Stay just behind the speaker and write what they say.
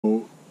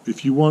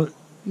if you want,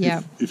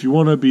 Yeah. if you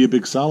want to be a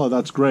big seller,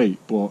 that's great.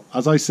 But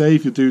as I say,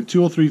 if you're doing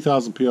 2,000 or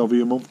 3,000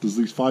 PLV a month, there's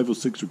at least 5 or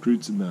 6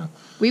 recruits in there.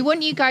 We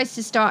want you guys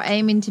to start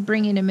aiming to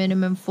bring in a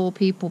minimum 4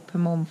 people per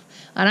month.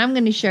 And I'm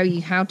going to show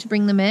you how to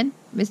bring them in.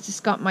 Mr.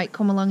 Scott might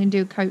come along and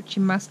do a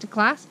coaching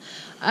masterclass.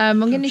 I'm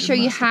going to show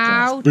you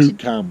how boot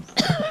camp.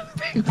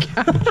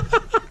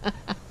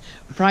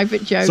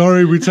 Private joke.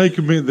 Sorry, we take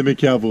the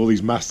Mickey out of all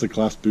these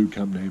masterclass boot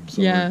camp names.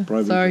 Sorry, Yeah,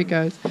 sorry joke.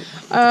 guys.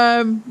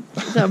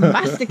 It's a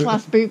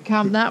masterclass boot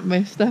camp, that,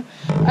 mister.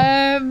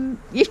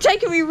 You've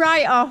taken me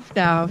right off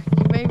now.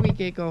 You made me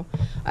giggle.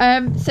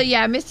 So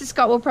yeah, Mr.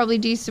 Scott will probably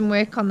do some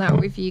work on that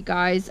with you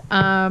guys.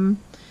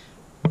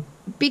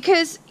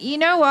 Because you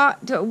know what?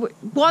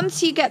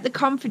 Once you get the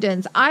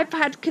confidence, I've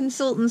had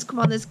consultants come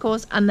on this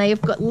course and they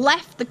have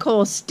left the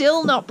course,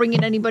 still not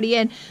bringing anybody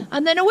in.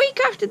 And then a week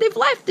after they've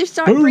left, they've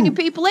started bringing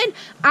people in,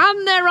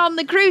 and they're on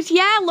the cruise.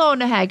 Yeah,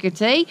 Lorna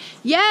Hegarty.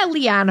 Yeah,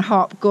 Leanne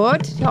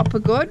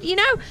Hoppergood. You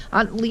know,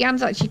 and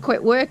Leanne's actually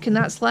quit work, and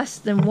that's less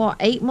than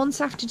 8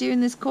 months after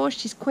doing this course.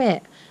 She's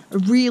quit a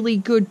really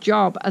good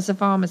job as a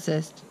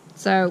pharmacist.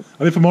 So,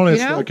 and if I'm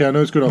honest, you know, okay, I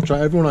know it's good off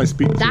track. Everyone I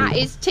speak to, that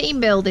is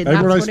team building.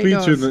 Everyone That's I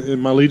what speak to in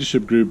my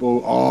leadership group,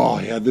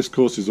 yeah, this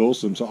course is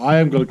awesome. So I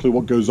haven't got a clue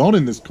what goes on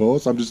in this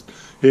course. I'm just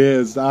here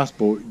as the ask,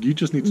 but you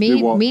just need to do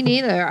what. Me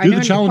neither. Do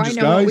the challenges,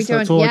 guys.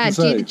 That's all I can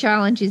say. Do the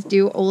challenges.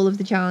 Do all of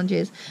the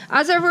challenges.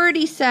 As I've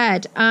already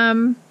said.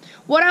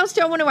 What else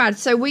do I want to add?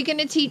 So we're going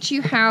to teach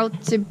you how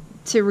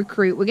to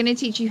recruit. We're going to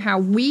teach you how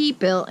we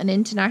built an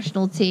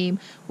international team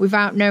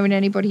without knowing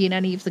anybody in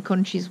any of the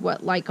countries,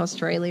 like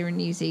Australia and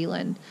New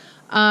Zealand.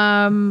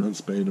 And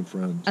Spain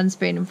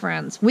and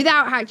France.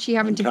 Without actually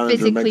having to Canada,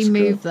 physically Mexico.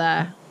 move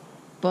there.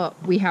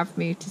 But we have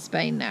moved to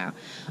Spain now.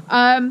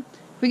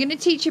 We're going to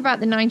teach you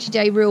about the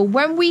 90-day rule.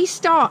 When we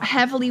start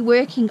heavily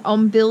working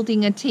on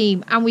building a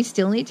team, and we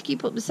still need to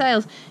keep up the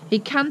sales,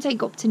 it can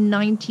take up to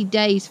 90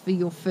 days for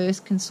your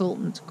first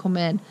consultant to come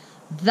in.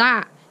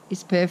 That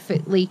is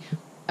perfectly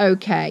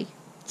okay.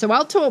 So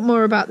I'll talk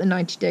more about the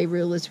 90-day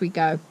rule as we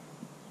go.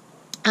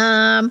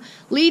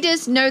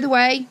 Leaders know the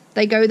way,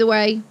 they go the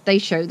way, they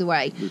show the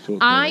way.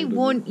 I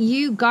want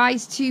you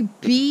guys to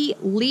be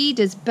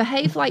leaders,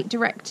 behave like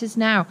directors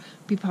now,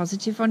 be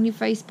positive on your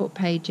Facebook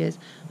pages,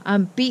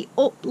 be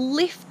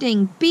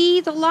uplifting, be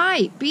the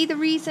light, be the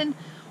reason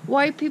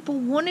why people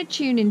want to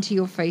tune into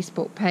your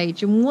Facebook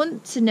page and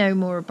want to know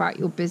more about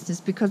your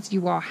business because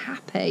you are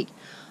happy.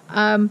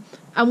 And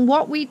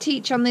what we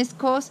teach on this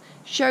course,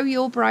 show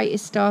your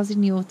brightest stars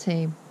in your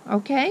team,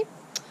 okay?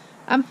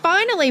 And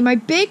finally, my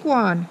big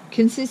one,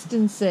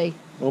 consistency.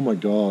 Oh my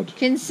God.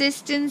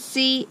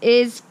 Consistency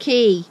is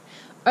key.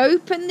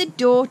 Open the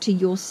door to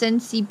your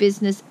Scentsy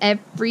business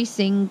every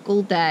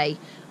single day.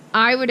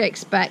 I would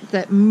expect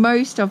that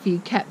most of you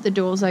kept the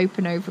doors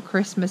open over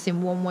Christmas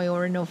in one way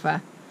or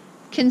another.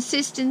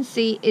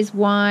 Consistency is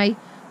why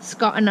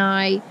Scott and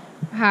I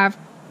have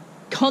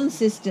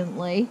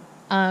consistently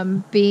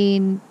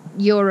been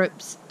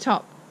Europe's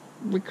top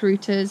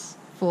recruiters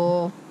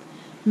for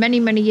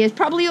many, many years.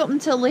 Probably up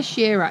until this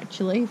year,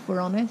 actually, if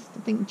we're honest. I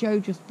think Jo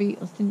just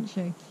beat us, didn't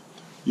she?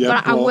 Yeah,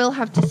 but I will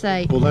have to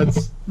say,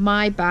 that's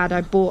my bad.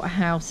 I bought a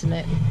house and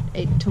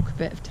it took a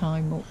bit of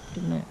time up,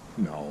 didn't it?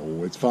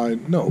 No, it's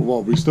fine. No,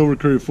 we still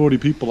recruited 40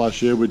 people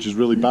last year, which is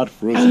really bad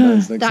for us. And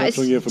it's an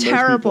exceptional year for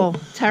terrible,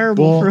 most people.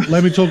 Terrible for us.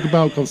 Let me talk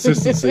about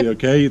consistency,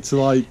 okay? It's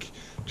like,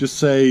 just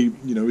say,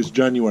 it's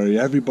January.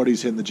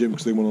 Everybody's hitting the gym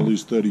because they want to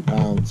lose 30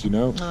 pounds,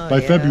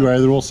 By February,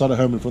 they're all sat at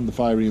home in front of the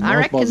fire eating Mars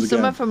bars again. I reckon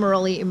some of them are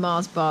all eating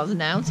Mars bars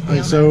now, to be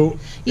honest. So,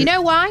 you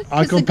know why?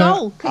 Because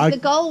the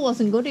goal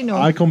wasn't good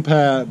enough. I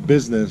compare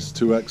business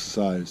to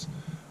exercise.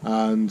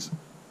 And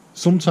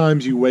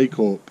sometimes you wake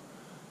up,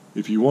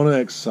 if you want to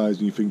exercise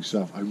and you think to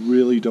yourself, I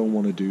really don't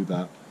want to do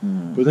that.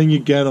 But then you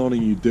get on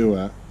and you do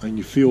it, and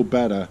you feel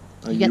better,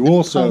 and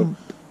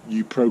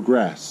you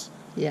progress.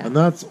 Yeah. And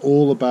that's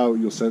all about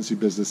your Scentsy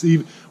business.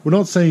 We're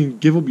not saying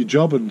give up your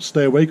job and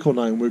stay awake all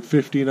night and work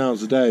 15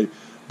 hours a day,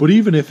 but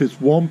even if it's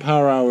 1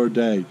 power hour a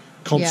day,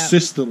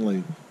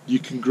 consistently, you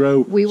can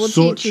grow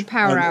such an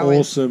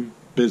awesome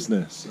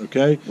business,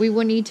 okay? We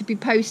want you to be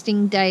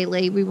posting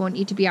daily. We want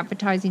you to be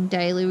advertising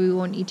daily. We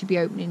want you to be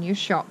opening your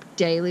shop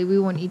daily. We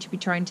want you to be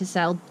trying to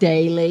sell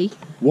daily.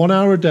 1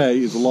 hour a day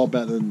is a lot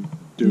better than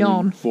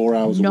doing 4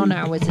 hours a week.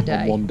 Hours a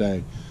day. On one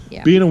day.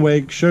 Yeah. Being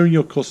awake, showing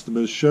your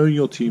customers, showing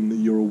your team that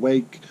you're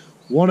awake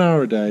 1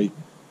 hour a day,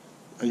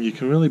 and you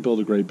can really build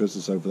a great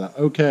business over that.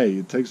 Okay,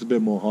 it takes a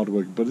bit more hard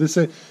work, but this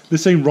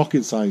ain't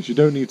rocket science. You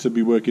don't need to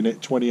be working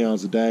at 20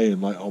 hours a day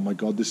and like, oh my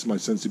God, this is my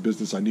Scentsy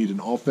business. I need an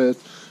office.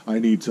 I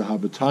need to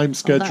have a time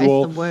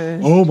schedule. That is the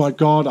worst. Oh my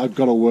God, I've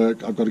got to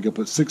work. I've got to get up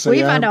at 6 a.m.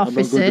 We've had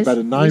offices. I'm going to bed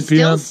at 9 we p.m.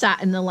 still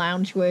sat in the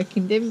lounge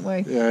working, didn't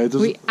we? Yeah,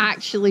 we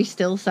actually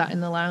still sat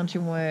in the lounge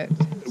and worked.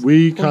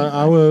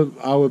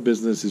 Our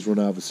business is run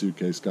out of a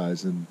suitcase,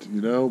 guys, and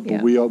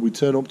but we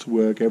turn up to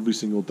work every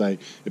single day.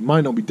 It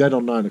might not be dead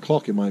on 9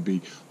 o'clock. It might be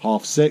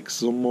 6:30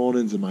 some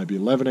mornings. It might be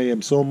 11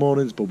 a.m. some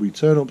mornings. But we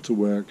turn up to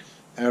work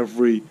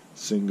every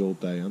single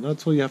day, and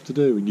that's what you have to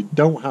do. And you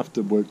don't have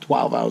to work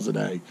 12 hours a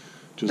day.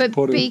 Just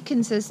but be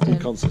consistent.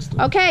 Be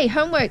consistent. Okay,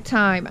 homework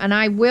time, and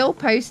I will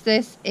post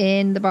this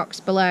in the box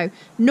below.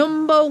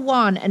 Number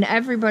 1, and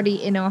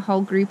everybody in our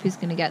whole group is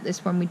going to get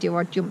this when we do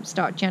our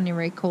Jumpstart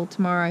January call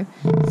tomorrow,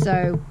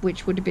 so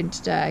which would have been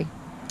today.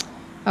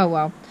 Oh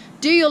well.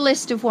 Do your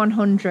list of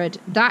 100.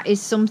 That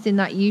is something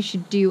that you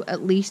should do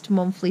at least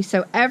monthly.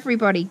 So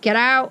everybody, get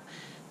out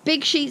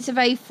big sheets of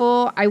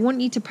A4. I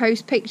want you to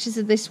post pictures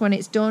of this when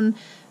it's done.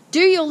 Do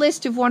your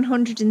list of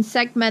 100 and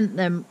segment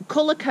them,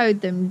 color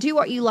code them, do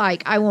what you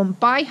like. I want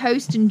buy,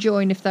 host, and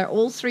join. If they're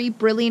all 3,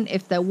 brilliant.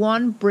 If they're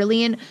 1,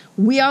 brilliant.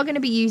 We are going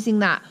to be using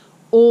that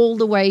all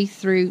the way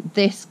through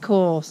this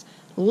course.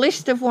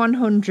 List of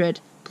 100.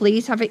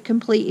 Please have it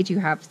completed. You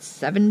have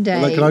 7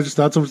 days. Like, can I just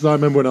add something to that? I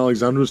remember when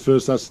Alexandra was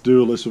first asked to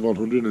do a list of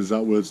 100, and his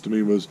exact words to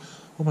me was,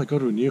 oh my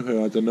God, we knew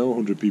her. I don't know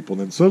 100 people.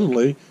 And then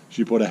suddenly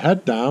she put her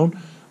head down,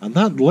 and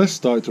that list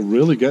started to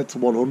really get to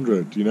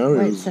 100, you know?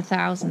 It's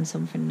 1,000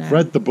 something now.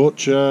 Fred the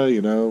Butcher,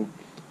 you know.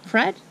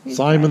 Fred? Who's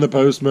Simon Fred? the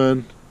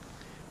Postman.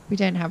 We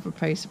don't have a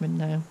postman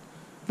now.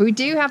 But we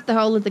do have the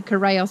whole of the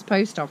Correios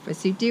post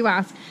office who do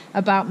ask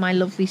about my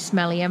lovely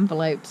smelly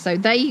envelopes. So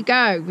there you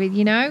go.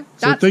 You know,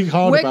 so think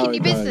hard work about in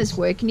your business. Guys.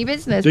 Work in your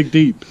business. Dig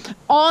deep.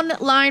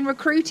 Online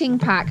recruiting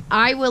pack.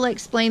 I will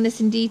explain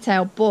this in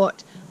detail,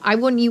 but I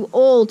want you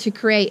all to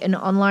create an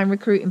online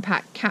recruiting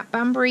pack. Kat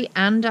Banbury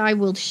and I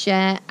will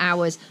share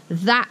ours.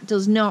 That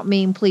does not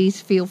mean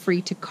please feel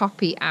free to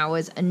copy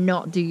ours and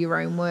not do your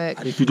own work.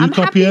 And if you do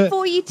copy it,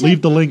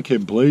 leave the link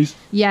in, please.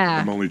 Yeah.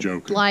 I'm only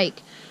joking.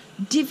 Like,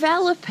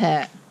 develop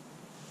it.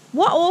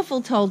 What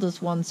Orville told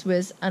us once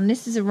was, and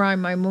this is a rhyme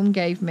my mum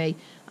gave me,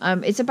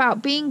 it's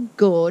about being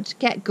good,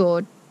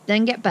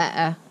 then get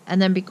better,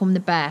 and then become the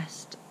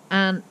best.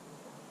 And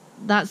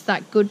that's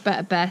that good,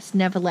 better, best.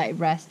 Never let it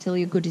rest till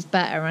your good is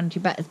better and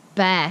your better's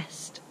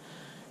best.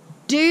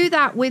 Do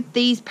that with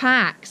these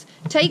packs.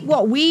 Take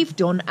what we've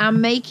done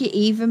and make it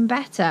even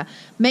better.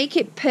 Make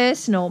it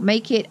personal.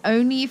 Make it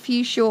only a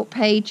few short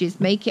pages.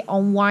 Make it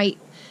on white.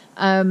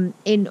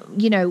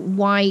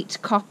 White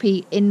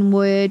copy in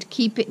Word.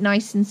 Keep it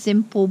nice and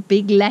simple,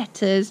 big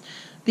letters.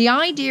 The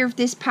idea of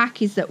this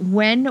pack is that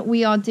when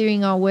we are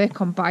doing our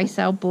work on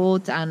buy-sell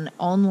boards and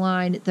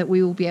online, that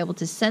we will be able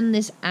to send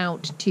this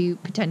out to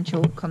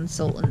potential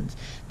consultants.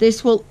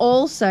 This will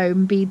also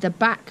be the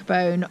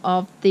backbone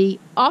of the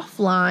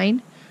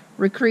offline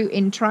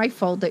recruiting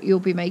trifold that you'll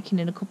be making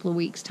in a couple of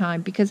weeks'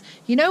 time, because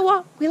you know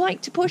what? We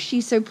like to push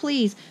you, so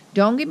please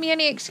don't give me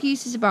any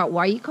excuses about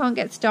why you can't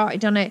get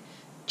started on it.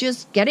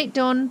 Just get it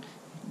done.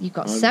 You've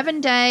got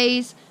 7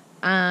 days,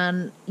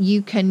 and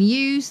you can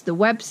use the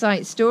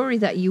website story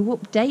that you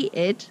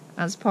updated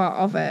as part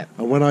of it.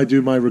 And when I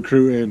do my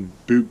recruiting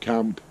boot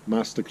camp,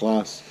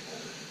 masterclass,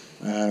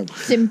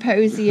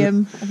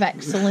 symposium of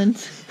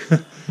excellence,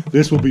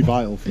 this will be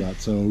vital for that.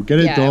 So get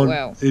it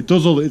done. It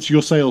does all. It's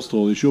your sales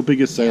tool. It's your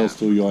biggest sales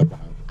tool you ever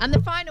have. And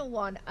the final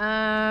one,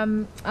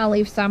 I'll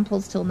leave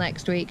samples till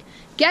next week.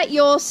 Get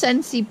your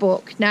Sensi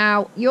book.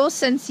 Now, your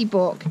Sensi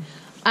book.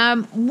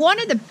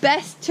 One of the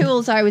best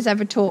tools I was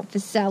ever taught for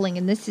selling,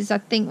 and this is, I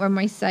think, when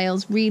my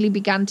sales really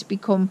began to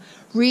become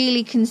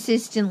really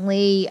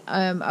consistently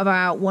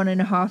about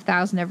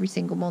 1,500 every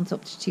single month,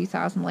 up to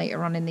 2,000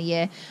 later on in the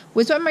year,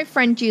 was when my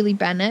friend Julie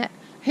Bennett,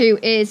 who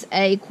is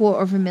a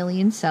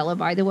 $250,000 seller,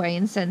 by the way,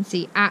 in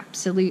Sensi,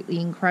 absolutely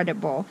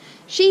incredible.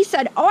 She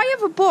said, I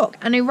have a book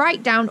and I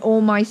write down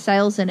all my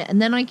sales in it,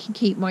 and then I can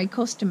keep my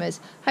customers.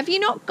 Have you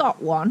not got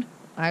one?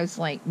 I was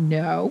like,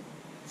 no.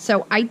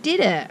 So I did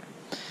it.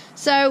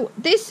 So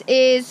this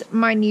is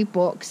my new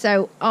book.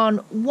 So on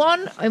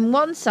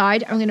one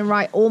side, I'm going to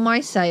write all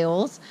my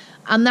sales,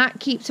 and that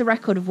keeps a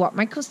record of what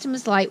my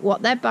customers like,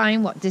 what they're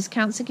buying, what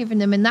discounts are giving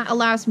them, and that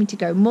allows me to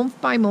go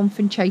month by month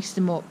and chase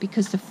them up,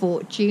 because the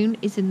fortune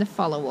is in the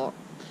follow-up.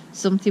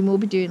 Something we'll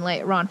be doing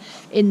later on.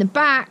 In the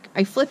back,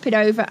 I flip it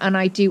over and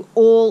I do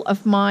all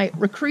of my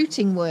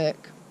recruiting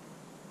work.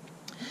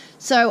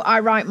 So I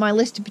write my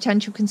list of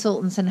potential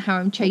consultants and how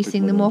I'm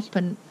chasing them up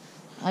and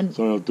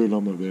sorry, I was doing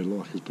on my beard.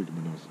 Look, he's picking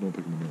my nose. Not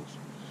picking my nose.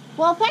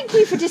 Well, thank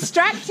you for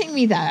distracting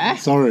me there.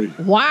 Sorry.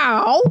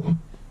 Wow.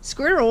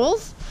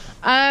 Squirrels.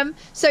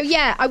 So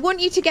yeah, I want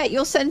you to get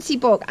your Sensi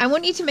book. I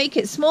want you to make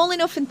it small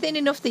enough and thin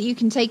enough that you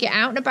can take it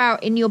out and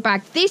about in your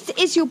bag. This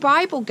is your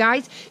Bible,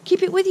 guys.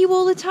 Keep it with you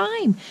all the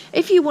time.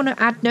 If you want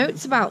to add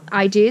notes about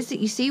ideas that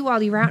you see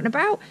while you're out and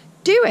about,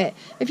 do it.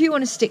 If you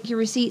want to stick your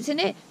receipts in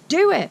it,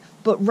 do it.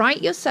 But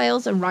write your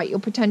sales and write your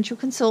potential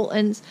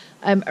consultants.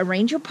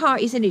 Arrange your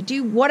parties in it.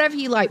 Do whatever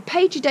you like.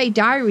 Page-a-day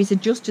diaries are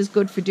just as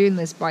good for doing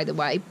this, by the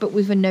way, but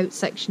with a note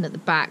section at the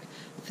back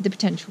for the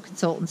potential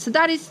consultants. So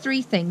that is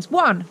 3 things.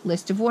 1,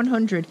 list of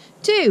 100.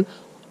 2,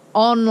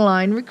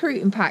 online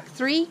recruiting pack.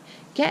 3,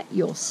 get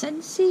your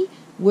Sensi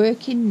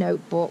working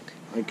notebook.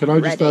 And can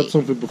I just add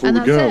something before we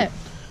go?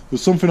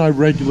 There's something I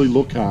regularly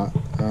look at,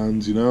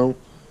 and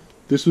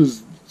this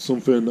was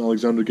something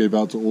Alexandra gave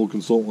out to all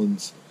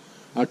consultants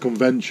at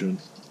convention.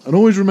 And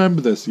always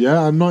remember this,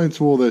 I'm not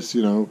into all this,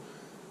 and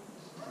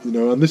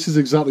this is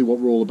exactly what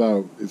we're all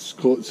about. It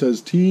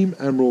says Team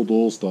Emerald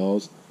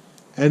All-Stars,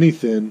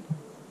 anything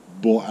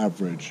but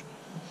average.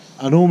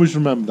 And always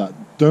remember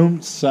that.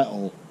 Don't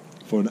settle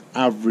for an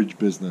average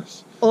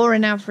business. Or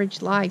an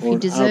average life. You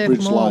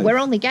deserve more. Life. We're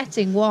only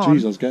getting one.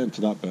 Jeez, I was getting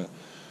to that bit.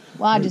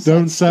 Well,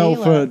 don't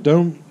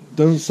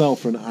settle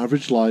for an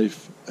average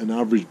life, an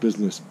average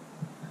business.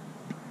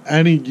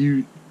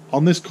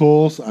 On this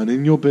course and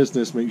in your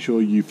business, make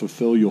sure you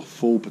fulfill your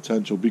full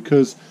potential,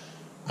 because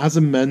as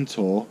a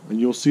mentor, and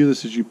you'll see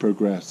this as you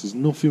progress, there's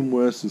nothing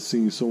worse than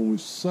seeing someone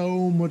with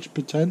so much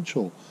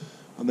potential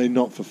and they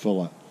not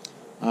fulfill it.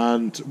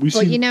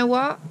 But you know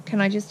what? Can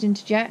I just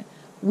interject?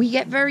 We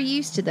get very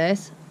used to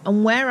this,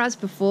 and whereas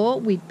before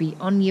we'd be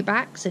on your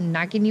backs and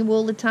nagging you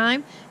all the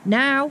time,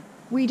 now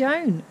we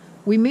don't.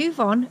 We move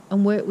on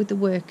and work with the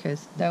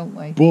workers, don't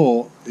we?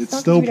 But it's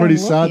still pretty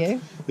sad.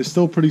 It's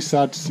still pretty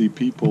sad to see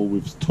people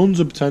with tons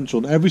of potential,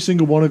 and every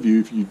single one of you,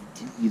 if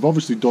you've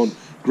obviously done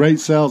great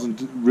sales and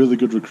really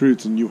good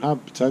recruits, and you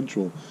have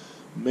potential,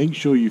 make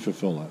sure you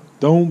fulfill it.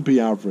 Don't be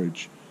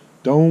average.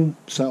 Don't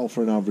settle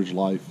for an average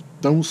life.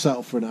 Don't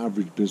settle for an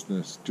average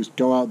business. Just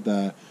go out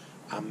there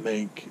and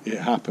make it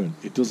happen.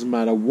 It doesn't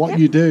matter what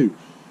you do.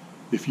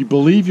 If you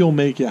believe you'll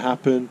make it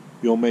happen,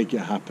 you'll make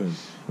it happen.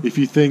 If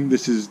you think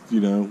this is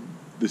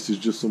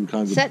just some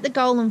kind of set the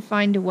goal and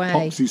find a way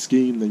Ponzi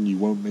scheme, then you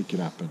won't make it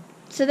happen.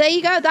 So there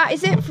you go. That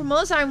is it from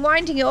us. I'm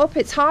winding it up.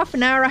 It's half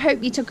an hour. I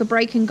hope you took a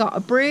break and got a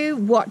brew.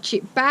 Watch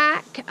it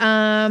back.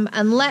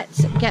 And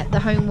let's get the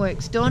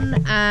homeworks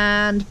done.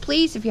 And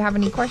please, if you have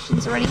any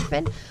questions or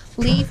anything,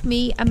 leave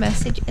me a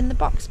message in the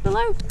box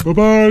below.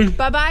 Bye-bye.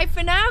 Bye-bye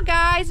for now,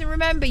 guys. And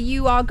remember,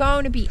 you are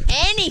going to be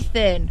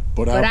anything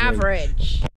but average.